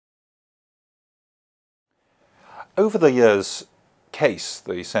over the years, CASE,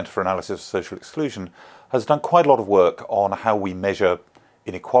 the Centre for Analysis of Social Exclusion, has done quite a lot of work on how we measure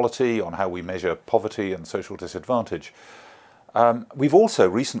inequality, on how we measure poverty and social disadvantage. We've also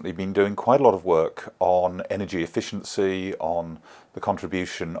recently been doing quite a lot of work on energy efficiency, on the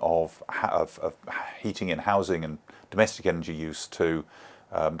contribution of heating in housing and domestic energy use to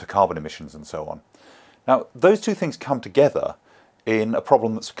carbon emissions and so on. Now, those two things come together in a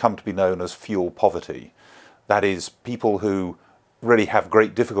problem that's come to be known as fuel poverty. That is, people who really have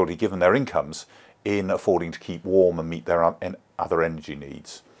great difficulty, given their incomes, in affording to keep warm and meet their other energy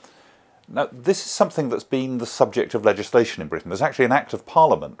needs. Now, this is something that's been the subject of legislation in Britain. There's actually an Act of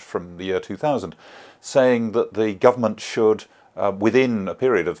Parliament from the year 2000 saying that the government should, within a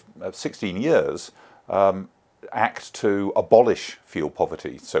period of 16 years, act to abolish fuel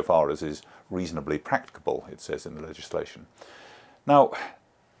poverty so far as is reasonably practicable, it says in the legislation. Now,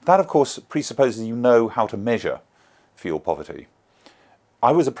 that of course presupposes you know how to measure fuel poverty.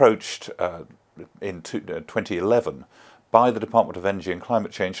 I was approached in 2011 by the Department of Energy and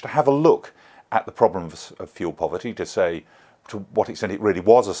Climate Change to have a look at the problem of fuel poverty, to say to what extent it really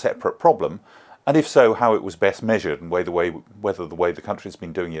was a separate problem, and if so, how it was best measured and whether the way the country's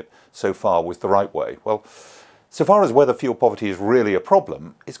been doing it so far was the right way. Well, so far as whether fuel poverty is really a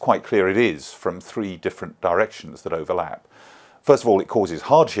problem, it's quite clear it is, from three different directions that overlap. First of all, it causes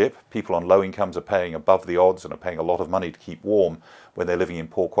hardship. People on low incomes are paying above the odds and are paying a lot of money to keep warm when they're living in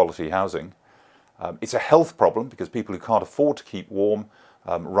poor quality housing. It's a health problem because people who can't afford to keep warm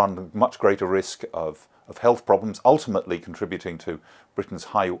run much greater risk of health problems, ultimately contributing to Britain's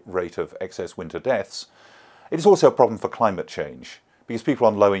high rate of excess winter deaths. It is also a problem for climate change because people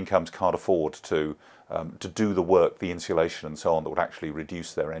on low incomes can't afford to do the work, the insulation and so on, that would actually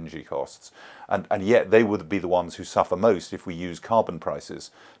reduce their energy costs. And yet they would be the ones who suffer most if we use carbon prices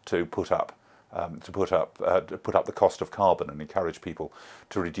to put up the cost of carbon and encourage people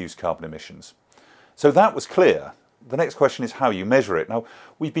to reduce carbon emissions. So that was clear. The next question is how you measure it. Now,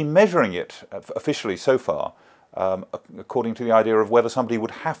 we've been measuring it officially so far according to the idea of whether somebody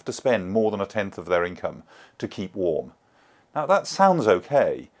would have to spend more than a tenth of their income to keep warm. Now, that sounds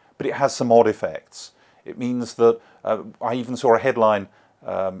okay, but it has some odd effects. It means that I even saw a headline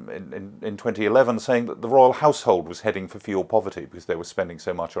in 2011 saying that the royal household was heading for fuel poverty because they were spending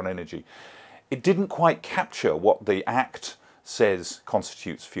so much on energy. It didn't quite capture what the Act says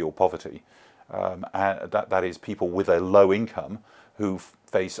constitutes fuel poverty. That is, people with a low income who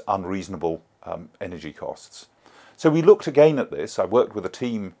face unreasonable energy costs. So we looked again at this. I worked with a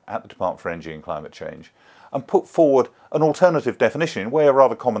team at the Department for Energy and Climate Change and put forward an alternative definition, in a way a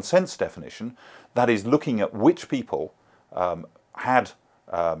rather common sense definition, that is looking at which people had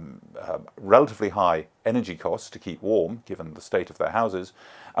relatively high energy costs to keep warm, given the state of their houses,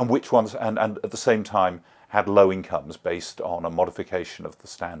 and which ones, and at the same time, had low incomes based on a modification of the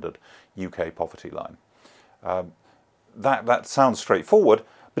standard UK poverty line. That sounds straightforward,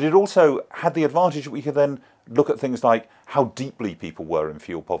 but it also had the advantage that we could then look at things like how deeply people were in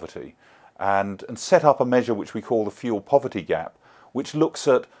fuel poverty and set up a measure which we call the fuel poverty gap, which looks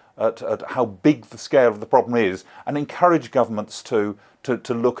at how big the scale of the problem is and encourage governments to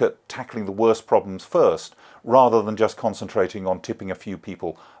look at tackling the worst problems first, rather than just concentrating on tipping a few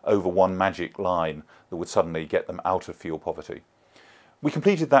people over one magic line that would suddenly get them out of fuel poverty. We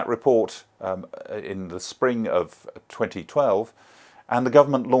completed that report in the spring of 2012, and the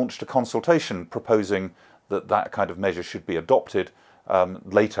government launched a consultation proposing that that kind of measure should be adopted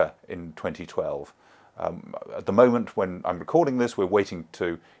later in 2012. At the moment when I'm recording this, we're waiting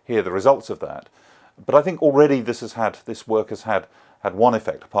to hear the results of that. But I think already this work has had one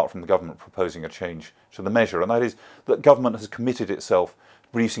effect, apart from the government proposing a change to the measure, and that is that government has committed itself to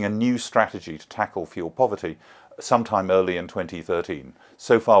producing a new strategy to tackle fuel poverty sometime early in 2013.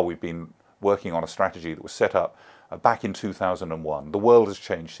 So far we've been working on a strategy that was set up back in 2001. The world has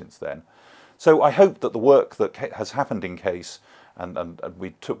changed since then. So I hope that the work that has happened in CASE and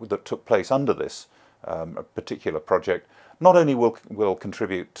that took place under this particular project not only will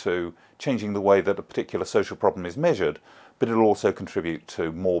contribute to changing the way that a particular social problem is measured, but it will also contribute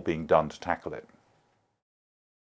to more being done to tackle it.